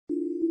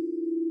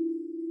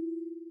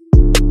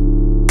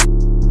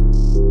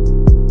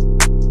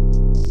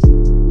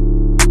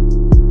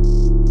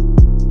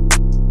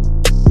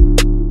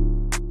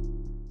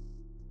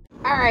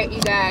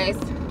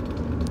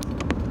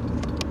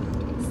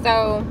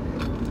So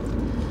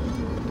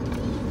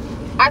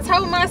I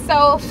told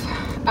myself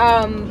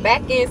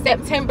back in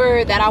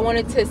September that I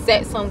wanted to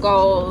set some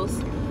goals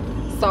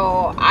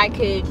so I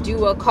could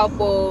do a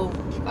couple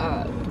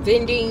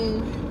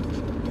vending,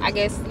 I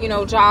guess,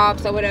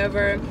 jobs or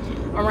whatever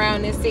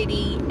around the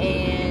city.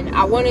 And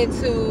I wanted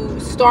to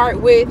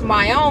start with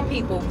my own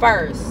people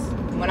first.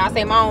 When I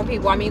say my own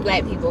people, I mean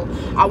black people.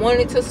 I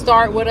wanted to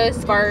start with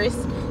us first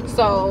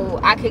so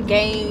I could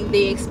gain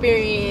the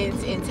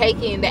experience in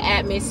taking the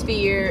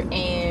atmosphere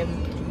and,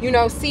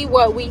 see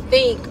what we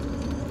think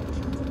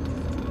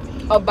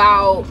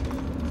about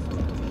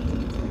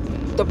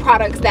the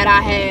products that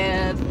I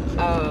have,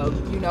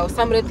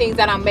 some of the things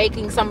that I'm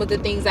making, some of the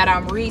things that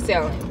I'm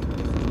reselling.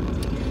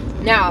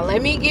 Now,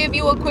 let me give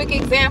you a quick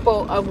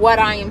example of what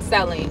I am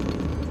selling.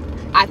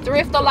 I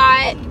thrift a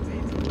lot.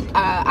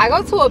 I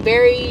go to a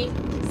very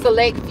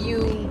select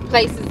few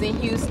places in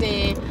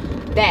Houston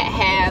that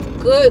have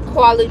good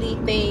quality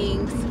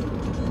things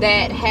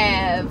that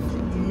have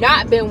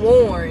not been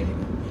worn.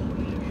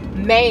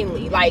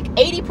 Mainly, like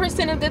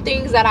 80% of the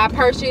things that I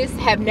purchase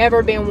have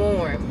never been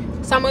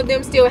worn. Some of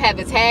them still have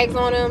the tags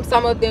on them.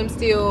 Some of them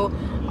still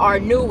are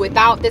new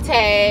without the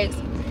tags.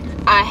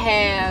 I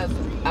have,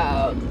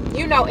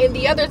 and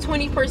the other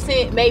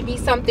 20% may be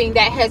something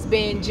that has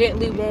been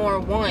gently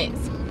worn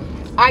once.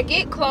 I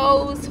get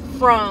clothes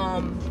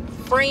from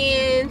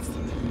friends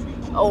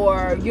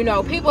or,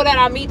 people that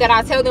I meet that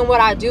I tell them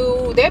what I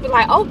do. They'll be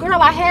like, oh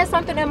girl, I had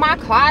something in my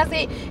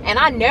closet and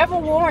I never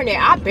worn it.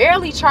 I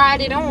barely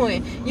tried it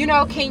on.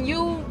 Can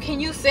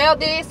you sell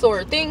this,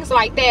 or things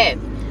like that.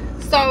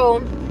 So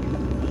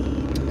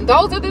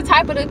those are the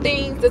type of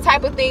things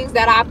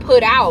that I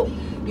put out.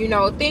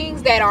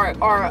 Things that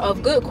are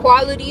of good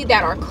quality,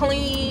 that are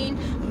clean,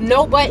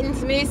 no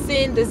buttons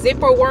missing, the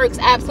zipper works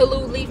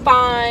absolutely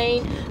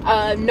fine,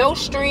 no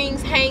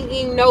strings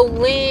hanging, no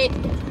lint,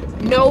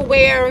 no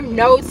wear,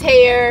 no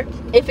tear.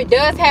 If it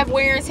does have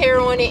wear and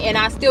tear on it and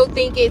I still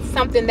think it's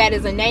something that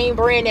is a name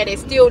brand that is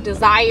still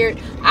desired,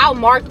 I'll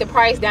mark the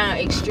price down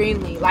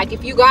extremely. Like,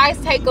 if you guys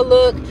take a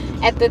look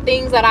at the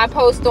things that I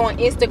post on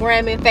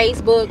Instagram and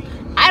Facebook,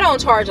 I don't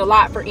charge a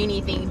lot for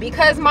anything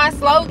because my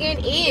slogan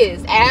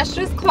is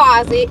Astra's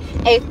Closet,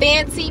 a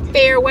fancy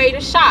fair way to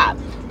shop.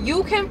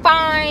 You can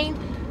find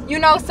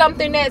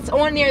something that's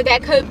on there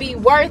that could be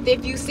worth,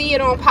 if you see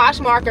it on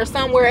Poshmark or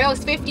somewhere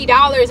else,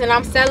 $50, and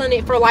I'm selling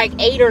it for like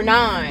 $8 or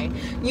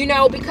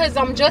 $9, because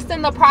I'm just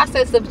in the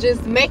process of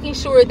just making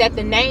sure that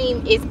the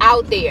name is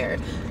out there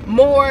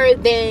more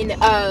than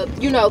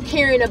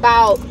caring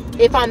about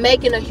if I'm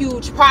making a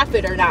huge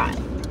profit or not.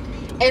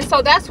 And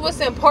so that's what's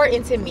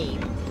important to me.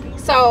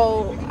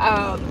 So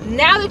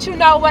now that you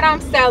know what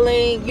I'm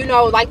selling,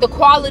 like the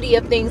quality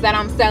of things that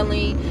I'm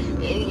selling,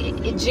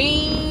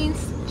 jeans,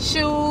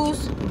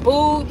 shoes,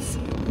 boots,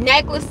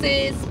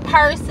 necklaces,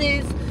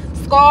 purses,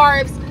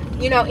 scarves,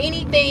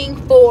 anything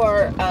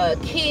for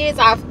kids.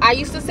 I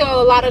used to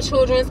sell a lot of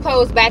children's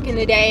clothes back in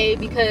the day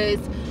because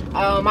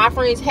my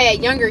friends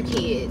had younger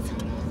kids.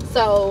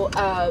 So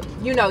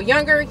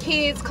younger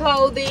kids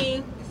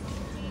clothing.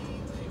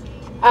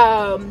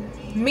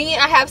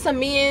 I have some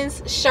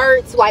men's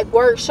shirts, like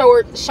work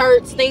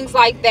shirts, things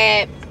like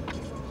that,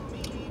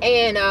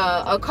 and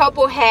a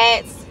couple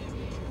hats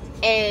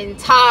and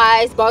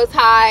ties, bow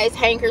ties,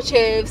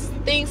 handkerchiefs,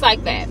 things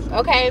like that.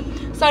 Okay,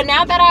 so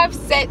now that I've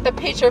set the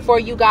picture for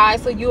you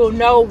guys so you'll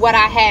know what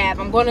I have,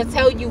 I'm going to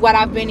tell you what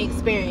I've been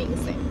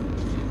experiencing.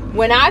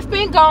 When I've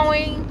been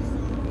going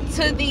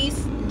to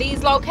these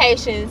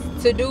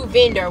locations to do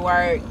vendor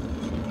work,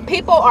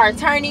 people are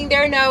turning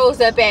their nose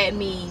up at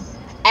me,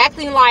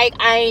 acting like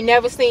I ain't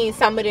never seen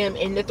some of them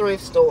in the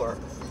thrift store.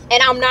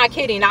 And I'm not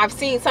kidding. I've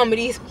seen some of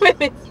these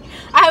women.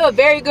 I have a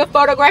very good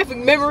photographic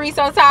memory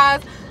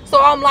sometimes. So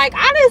I'm like,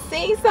 I done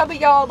seen some of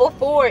y'all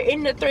before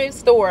in the thrift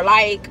store,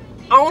 like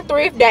on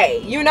thrift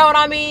day. You know what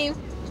I mean?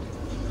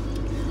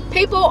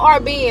 People are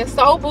being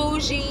so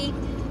bougie.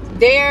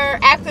 They're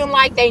acting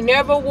like they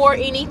never wore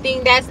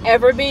anything that's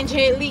ever been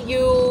gently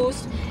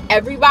used.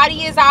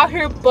 Everybody is out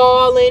here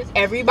balling.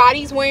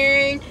 Everybody's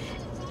wearing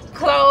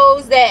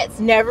clothes that's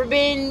never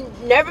been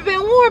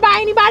worn by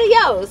anybody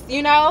else,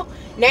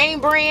 name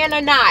brand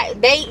or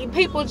not.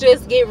 People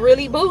just get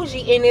really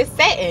bougie in this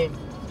setting.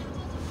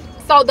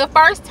 So the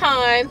first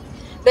time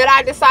that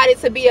I decided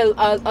to be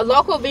a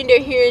local vendor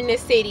here in the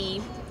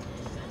city,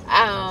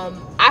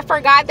 I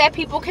forgot that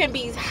people can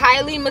be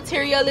highly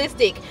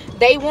materialistic.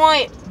 They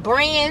want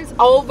brands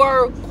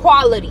over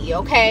quality.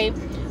 Okay,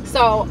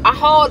 so I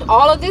hauled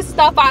all of this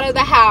stuff out of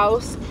the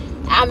house.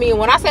 I mean,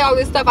 when I say all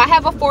this stuff, I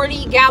have a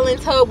 40-gallon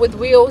tub with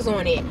wheels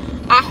on it.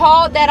 I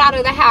hauled that out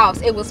of the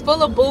house. It was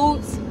full of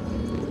boots,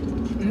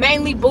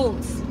 mainly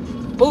boots,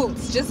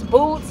 just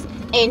boots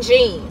and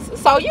jeans.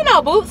 So,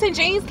 boots and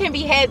jeans can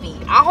be heavy.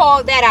 I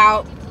hauled that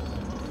out.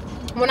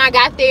 When I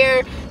got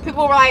there,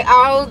 people were like,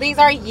 oh, these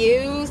are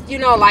used,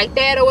 like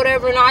that or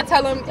whatever. And I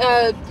tell them,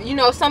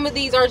 some of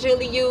these are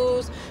gently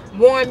used,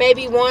 worn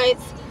maybe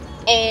once.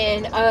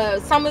 And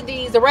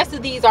the rest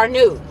of these are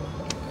new.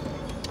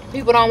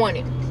 People don't want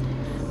it.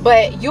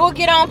 But you'll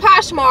get on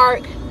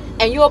Poshmark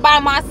and you'll buy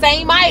my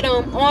same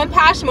item on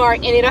Poshmark,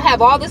 and it'll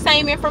have all the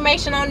same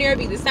information on there,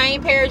 be the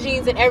same pair of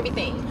jeans and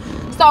everything.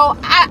 So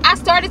I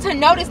started to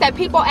notice that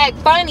people act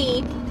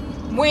funny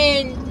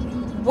when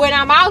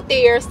I'm out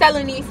there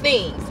selling these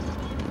things.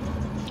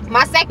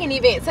 My second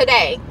event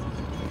today,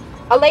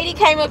 a lady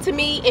came up to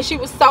me and she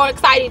was so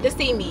excited to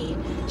see me.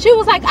 She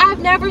was like, I've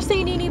never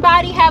seen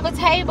anybody have a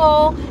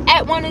table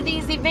at one of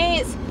these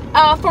events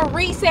for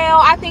resale.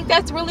 I think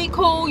that's really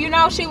cool. You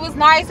know, she was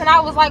nice, and I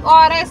was like,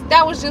 oh,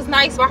 that was just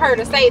nice for her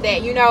to say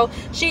that. You know,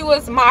 she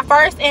was my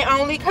first and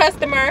only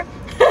customer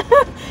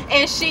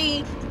and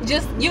she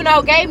just, you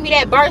know, gave me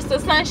that burst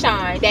of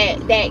sunshine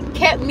that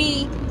kept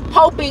me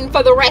hoping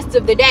for the rest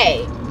of the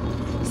day.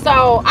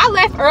 So I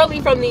left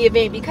early from the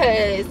event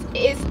because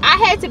I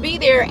had to be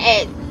there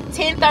at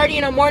 10:30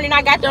 in the morning.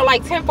 I got there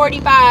like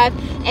 10:45,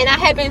 and I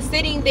had been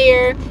sitting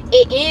there.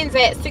 It ends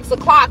at 6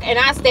 o'clock, and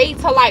I stayed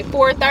till like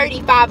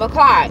 4:30, 5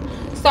 o'clock.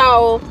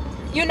 So,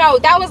 you know,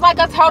 that was like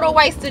a total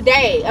waste of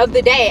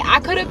the day. I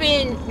could have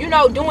been, you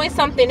know, doing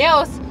something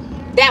else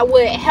that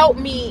would help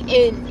me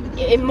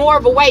in more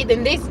of a way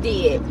than this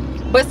did,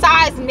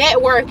 besides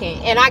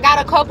networking. And I got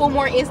a couple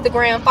more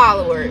Instagram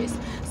followers,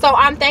 so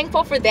I'm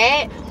thankful for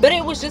that. But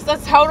it was just a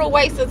total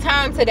waste of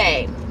time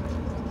today.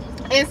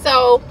 And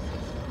so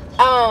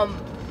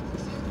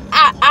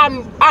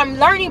I'm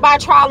learning by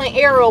trial and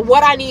error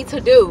what I need to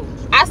do.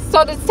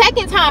 So the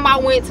second time I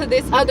went to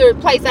this other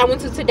place I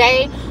went to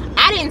today,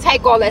 I didn't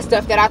take all that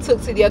stuff that I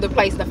took to the other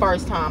place the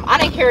first time. I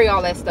didn't carry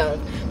all that stuff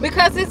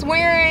because it's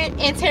wearing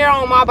and tear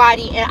on my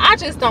body, and I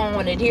just don't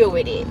want to deal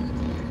with it,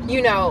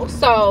 you know.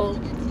 So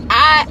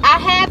I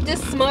have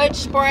this smudge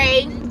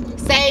spray,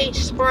 sage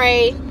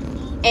spray,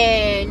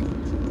 and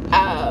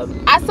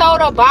I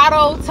sold a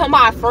bottle to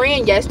my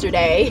friend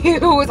yesterday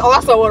who was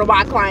also one of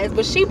my clients,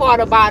 but she bought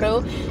a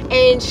bottle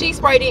and she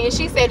sprayed it and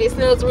she said it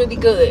smells really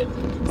good.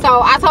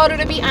 So I told her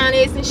to be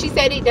honest, and she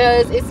said it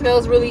does. It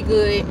smells really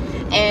good,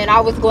 and I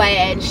was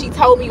glad. She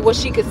told me what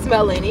she could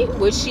smell in it,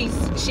 which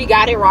she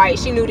got it right.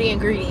 She knew the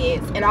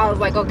ingredients, and I was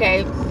like,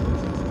 okay.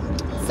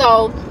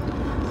 So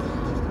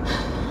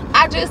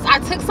I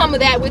took some of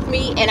that with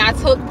me, and I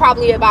took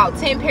probably about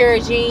 10 pair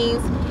of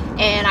jeans,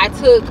 and I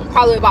took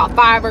probably about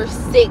 5 or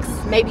 6,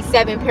 maybe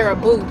 7 pair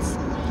of boots,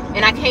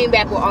 and I came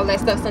back with all that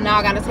stuff. So now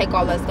I gotta take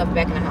all that stuff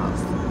back in the house.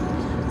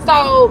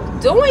 So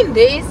doing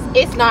this,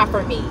 it's not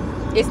for me.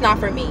 It's not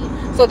for me.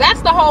 So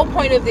that's the whole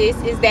point of this,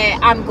 is that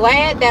I'm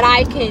glad that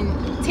I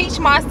can teach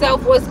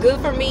myself what's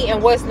good for me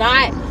and what's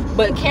not.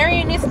 But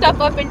carrying this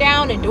stuff up and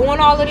down and doing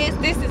all of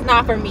this is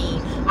not for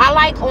me. I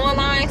like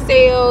online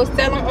sales.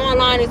 Selling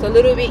online is a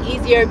little bit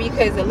easier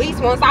because at least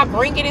once I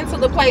bring it into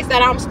the place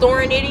that I'm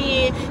storing it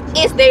in,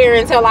 it's there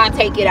until I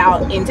take it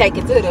out and take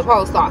it to the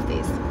post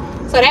office.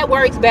 So that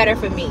works better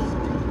for me.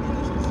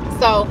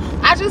 So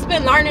I just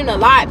been learning a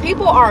lot.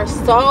 People are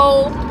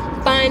so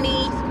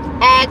funny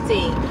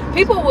acting.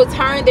 People will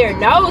turn their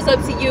nose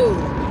up to you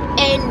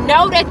and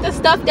know that the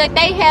stuff that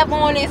they have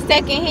on is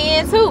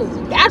secondhand too.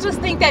 I just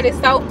think that is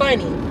so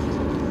funny.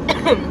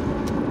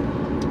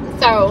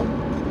 So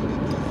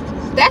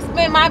that's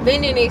been my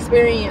vending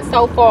experience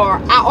so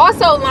far. I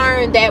also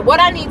learned that what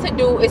I need to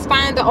do is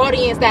find the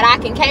audience that I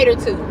can cater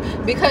to,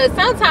 because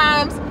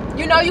sometimes,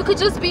 you know, you could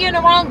just be in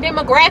the wrong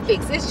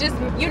demographics. It's just,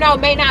 you know,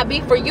 may not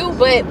be for you.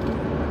 But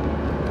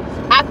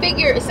I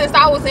figured since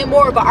I was in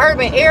more of an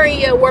urban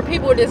area where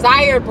people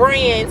desire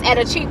brands at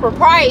a cheaper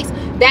price,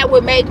 that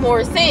would make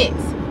more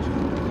sense.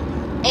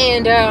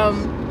 And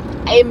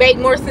it made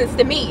more sense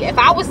to me. If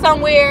I was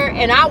somewhere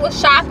and I was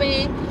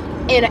shopping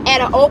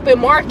at an open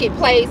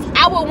marketplace,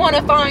 I would want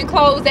to find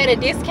clothes at a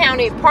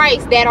discounted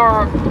price that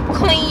are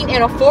clean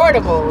and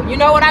affordable. You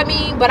know what I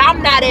mean? But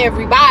I'm not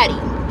everybody.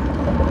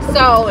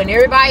 So, and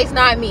everybody's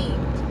not me.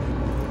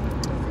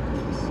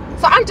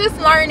 So I'm just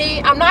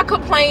learning. I'm not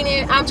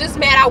complaining. I'm just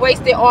mad I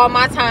wasted all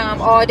my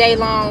time all day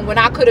long when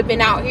I could have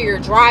been out here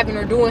driving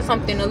or doing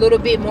something a little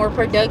bit more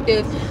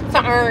productive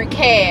to earn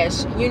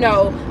cash, you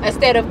know,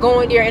 instead of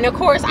going there. And of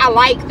course, I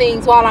like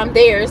things while I'm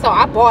there. So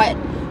I bought,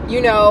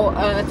 you know,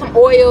 some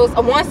oils.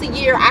 Once a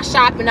year, I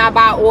shop and I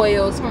buy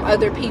oils from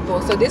other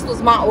people. So this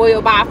was my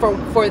oil buy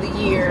for the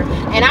year.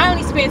 And I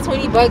only spent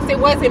 20 bucks. It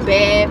wasn't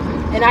bad.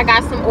 And I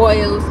got some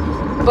oils.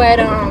 But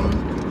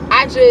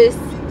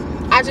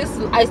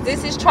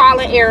this is trial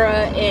and error.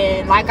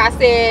 And like I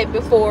said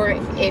before,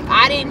 if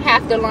I didn't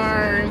have to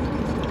learn,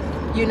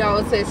 you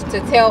know, to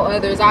tell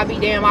others, I'd be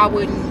damned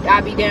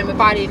if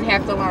I didn't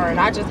have to learn.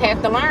 I just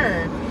have to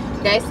learn.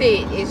 That's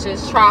it. It's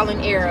just trial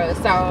and error.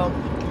 So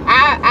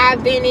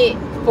I've been it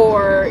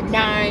for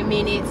 9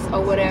 minutes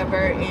or whatever,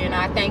 and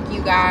I thank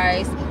you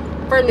guys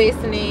for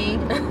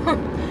listening.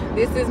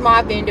 This is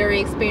my vendor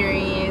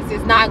experience.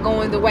 It's not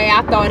going the way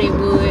I thought it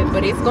would,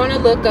 but it's going to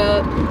look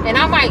up, and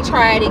I might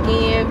try it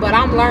again. But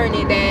I'm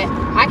learning that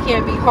I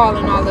can't be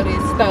hauling all of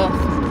this stuff,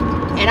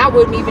 and I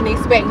wouldn't even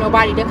expect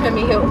nobody to come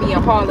and help me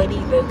and haul it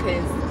either,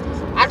 because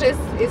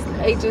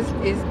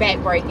it's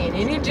backbreaking,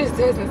 and it just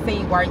doesn't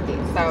seem worth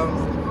it. So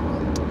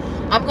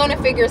I'm gonna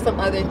figure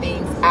some other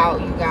things out,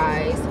 you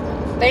guys.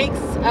 Thanks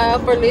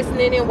for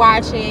listening and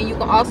watching. You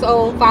can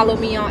also follow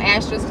me on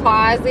Astra's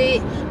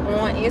Closet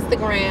on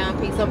Instagram.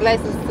 Peace and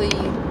blessings to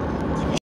you.